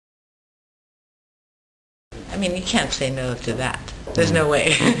I mean, you can't say no to that. There's no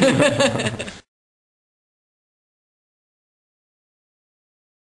way.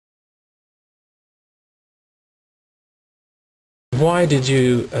 Why did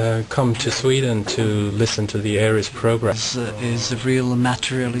you come to Sweden to listen to the AIRIS program? This is a real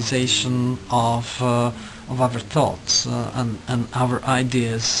materialization of our thoughts and our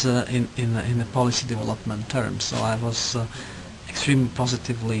ideas in a policy development terms. So I was extremely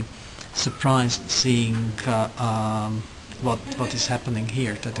positively surprised seeing what is happening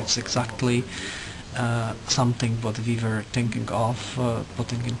here. That it's exactly something what we were thinking of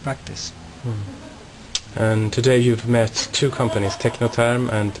putting in practice. And today you've met two companies,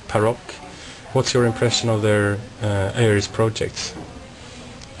 Technotherm and Paroc. What's your impression of their AIRIS projects?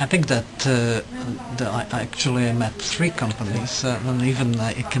 I think that I actually met three companies, and even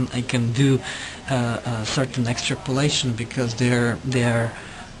I can do a certain extrapolation because they're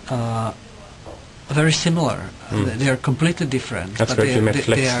very similar. They are completely different. That's right. You met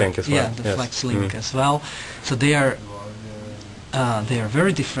FlexLink as well. Yeah, the FlexLink as well. So they are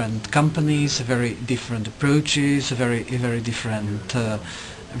very different companies, very different approaches, very different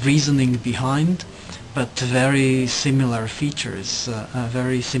reasoning behind, but very similar features,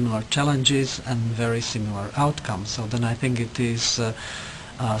 very similar challenges, and very similar outcomes. So then I think it is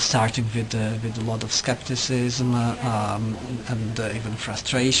starting with a lot of skepticism and even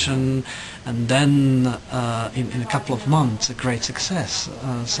frustration, and then in a couple of months a great success.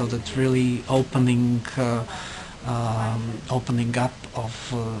 So that really opening up of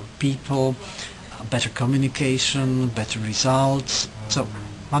people, better communication, better results. So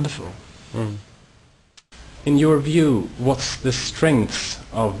wonderful. In your view, what's the strength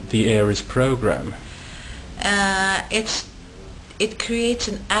of the AIRIS program? It creates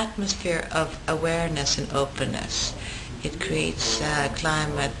an atmosphere of awareness and openness. It creates a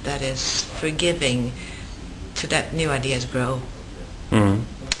climate that is forgiving to let new ideas grow.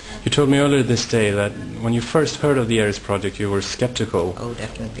 You told me earlier this day that when you first heard of the AIRIS project you were skeptical. Oh,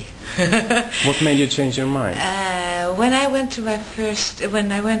 definitely. What made you change your mind? When I went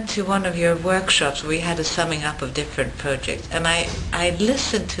to one of your workshops, we had a summing up of different projects, and I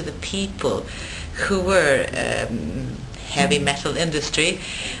listened to the people who were heavy metal industry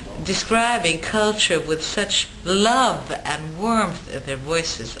describing culture with such love and warmth in their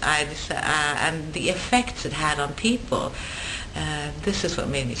voices, and the effects it had on people. This is what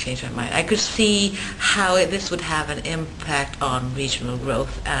made me change my mind. I could see how this would have an impact on regional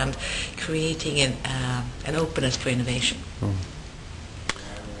growth and creating an openness for innovation.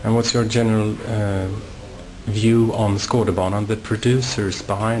 And what's your general view on Skådebanan, the producers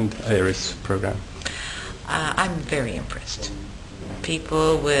behind AIRIS program? I'm very impressed.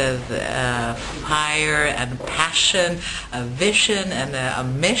 People with fire and passion, a vision and a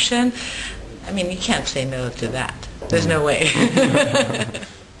mission. I mean, you can't say no to that. There's no way.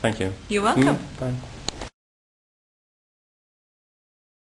 Thank you. You're welcome. Bye.